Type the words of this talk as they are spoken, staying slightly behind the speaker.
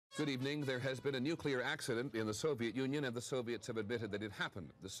Good evening. There has been a nuclear accident in the Soviet Union, and the Soviets have admitted that it happened.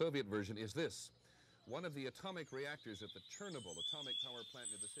 The Soviet version is this. One of the atomic reactors at the Chernobyl atomic power plant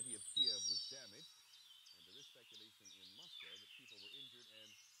near the city of Kiev was damaged, and there is speculation in Moscow that people were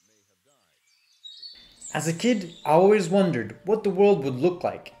injured and may have died. As a kid, I always wondered what the world would look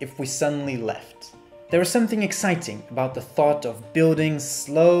like if we suddenly left. There was something exciting about the thought of buildings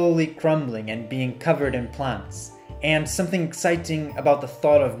slowly crumbling and being covered in plants, and something exciting about the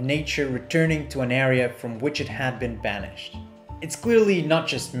thought of nature returning to an area from which it had been banished. It's clearly not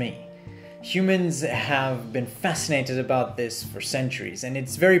just me. Humans have been fascinated about this for centuries, and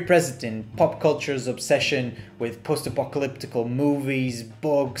it's very present in pop culture's obsession with post-apocalyptic movies,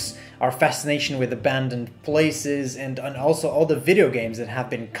 books, our fascination with abandoned places, and also all the video games that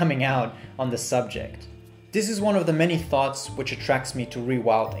have been coming out on the subject. This is one of the many thoughts which attracts me to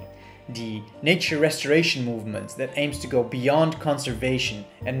rewilding, the nature restoration movement that aims to go beyond conservation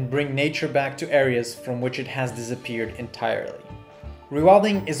and bring nature back to areas from which it has disappeared entirely.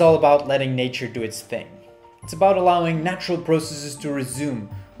 Rewilding is all about letting nature do its thing. It's about allowing natural processes to resume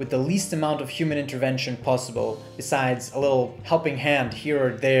with the least amount of human intervention possible, besides a little helping hand here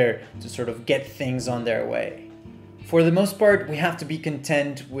or there to sort of get things on their way. For the most part, we have to be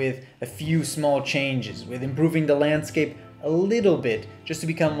content with a few small changes, with improving the landscape a little bit, just to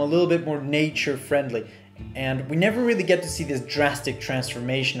become a little bit more nature friendly. And we never really get to see this drastic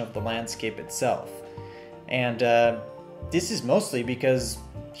transformation of the landscape itself. And this is mostly because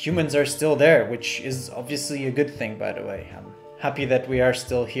humans are still there, which is obviously a good thing, by the way. I'm happy that we are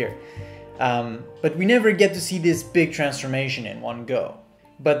still here. But we never get to see this big transformation in one go.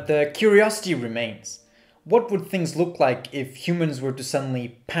 But the curiosity remains. What would things look like if humans were to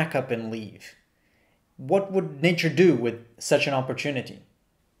suddenly pack up and leave? What would nature do with such an opportunity?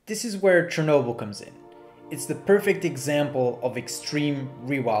 This is where Chernobyl comes in. It's the perfect example of extreme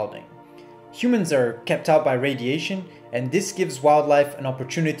rewilding. Humans are kept out by radiation, and this gives wildlife an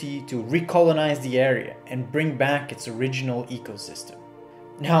opportunity to recolonize the area and bring back its original ecosystem.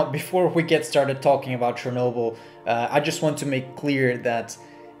 Now, before we get started talking about Chernobyl, I just want to make clear that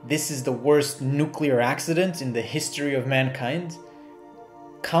this is the worst nuclear accident in the history of mankind.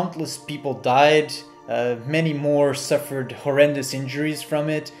 Countless people died, many more suffered horrendous injuries from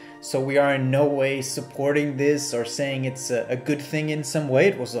it, so we are in no way supporting this or saying it's a good thing in some way.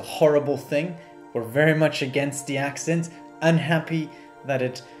 It was a horrible thing. We're very much against the accident, unhappy that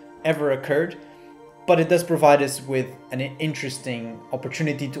it ever occurred, but it does provide us with an interesting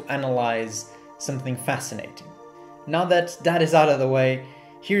opportunity to analyze something fascinating. Now that that is out of the way,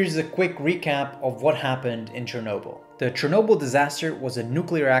 here's a quick recap of what happened in Chernobyl. The Chernobyl disaster was a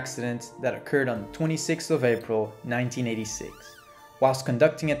nuclear accident that occurred on the 26th of April 1986, whilst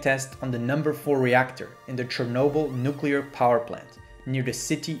conducting a test on the number 4 reactor in the Chernobyl nuclear power plant near the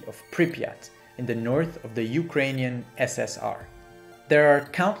city of Pripyat in the north of the Ukrainian SSR. There are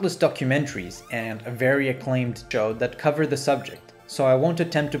countless documentaries and a very acclaimed show that cover the subject, so I won't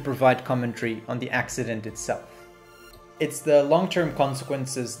attempt to provide commentary on the accident itself. It's the long-term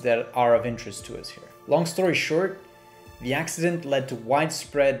consequences that are of interest to us here. Long story short, the accident led to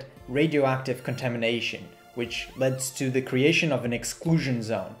widespread radioactive contamination, which led to the creation of an exclusion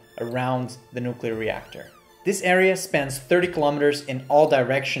zone around the nuclear reactor. This area spans 30 kilometers in all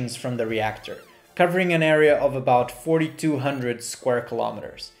directions from the reactor, covering an area of about 4,200 square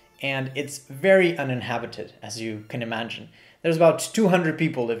kilometers. And it's very uninhabited, as you can imagine. There's about 200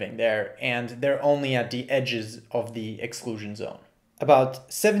 people living there, and they're only at the edges of the exclusion zone. About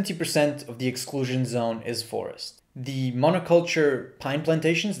 70% of the exclusion zone is forest. The monoculture pine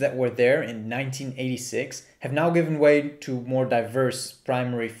plantations that were there in 1986 have now given way to more diverse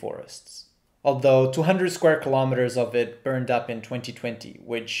primary forests. Although 200 square kilometers of it burned up in 2020,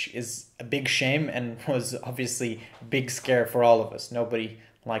 which is a big shame and was obviously a big scare for all of us. Nobody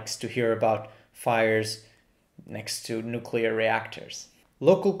likes to hear about fires next to nuclear reactors.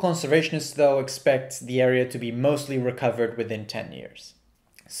 Local conservationists, though, expect the area to be mostly recovered within 10 years.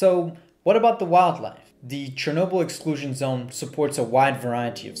 So, what about the wildlife? The Chernobyl exclusion zone supports a wide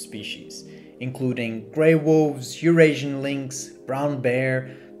variety of species, including grey wolves, Eurasian lynx, brown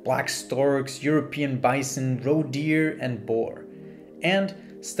bear, black storks, European bison, roe deer, and boar. And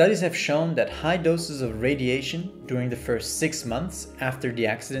studies have shown that high doses of radiation during the first 6 months after the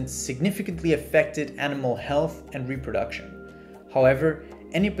accident significantly affected animal health and reproduction. However,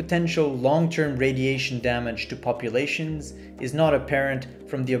 any potential long-term radiation damage to populations is not apparent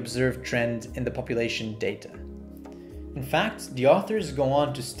from the observed trend in the population data. In fact, the authors go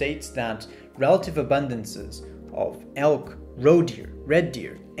on to state that relative abundances of elk, Roe deer, red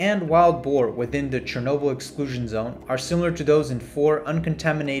deer, and wild boar within the Chernobyl exclusion zone are similar to those in 4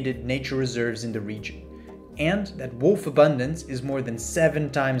 uncontaminated nature reserves in the region, and that wolf abundance is more than 7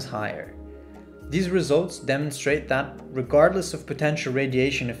 times higher. These results demonstrate that, regardless of potential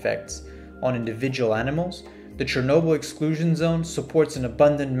radiation effects on individual animals, the Chernobyl exclusion zone supports an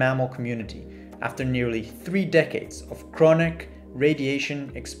abundant mammal community after nearly 3 decades of chronic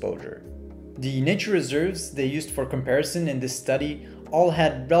radiation exposure. The nature reserves they used for comparison in this study all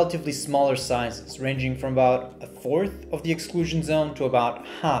had relatively smaller sizes, ranging from about a fourth of the exclusion zone to about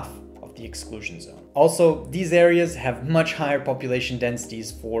half of the exclusion zone. Also, these areas have much higher population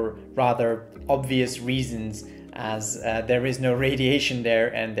densities for rather obvious reasons, as there is no radiation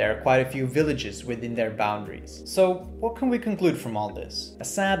there and there are quite a few villages within their boundaries. So what can we conclude from all this? A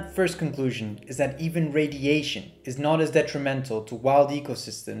sad first conclusion is that even radiation is not as detrimental to wild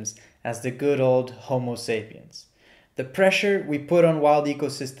ecosystems as the good old Homo sapiens. The pressure we put on wild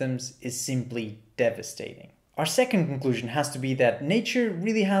ecosystems is simply devastating. Our second conclusion has to be that nature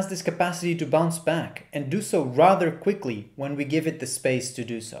really has this capacity to bounce back and do so rather quickly when we give it the space to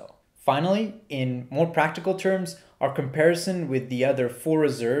do so. Finally, in more practical terms, our comparison with the other 4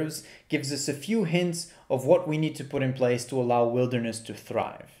 reserves gives us a few hints of what we need to put in place to allow wilderness to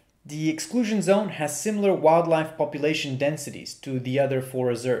thrive. The exclusion zone has similar wildlife population densities to the other 4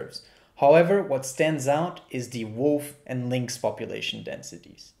 reserves. However, what stands out is the wolf and lynx population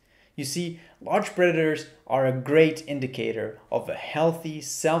densities. You see, large predators are a great indicator of a healthy,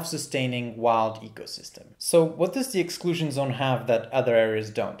 self-sustaining wild ecosystem. So what does the exclusion zone have that other areas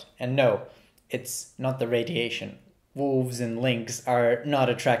don't? And no, it's not the radiation. Wolves and lynx are not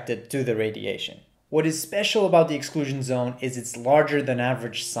attracted to the radiation. What is special about the exclusion zone is its larger than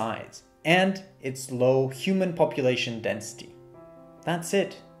average size and its low human population density. That's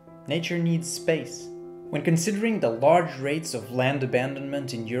it. Nature needs space. When considering the large rates of land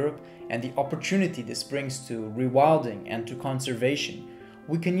abandonment in Europe and the opportunity this brings to rewilding and to conservation,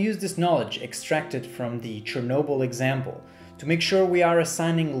 we can use this knowledge extracted from the Chernobyl example to make sure we are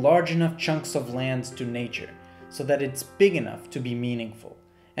assigning large enough chunks of land to nature so that it's big enough to be meaningful,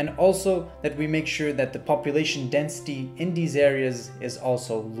 and also that we make sure that the population density in these areas is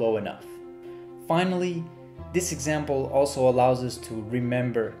also low enough. Finally, this example also allows us to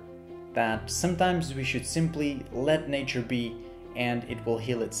remember that sometimes we should simply let nature be and it will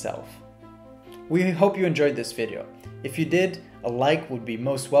heal itself. We hope you enjoyed this video. If you did, a like would be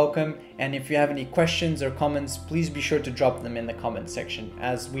most welcome, and if you have any questions or comments, please be sure to drop them in the comment section,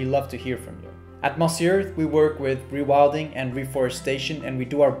 as we love to hear from you. At Mossy Earth, we work with rewilding and reforestation, and we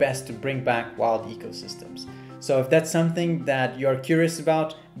do our best to bring back wild ecosystems. So if that's something that you're curious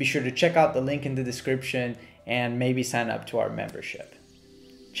about, be sure to check out the link in the description and maybe sign up to our membership.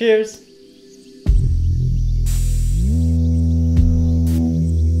 Cheers!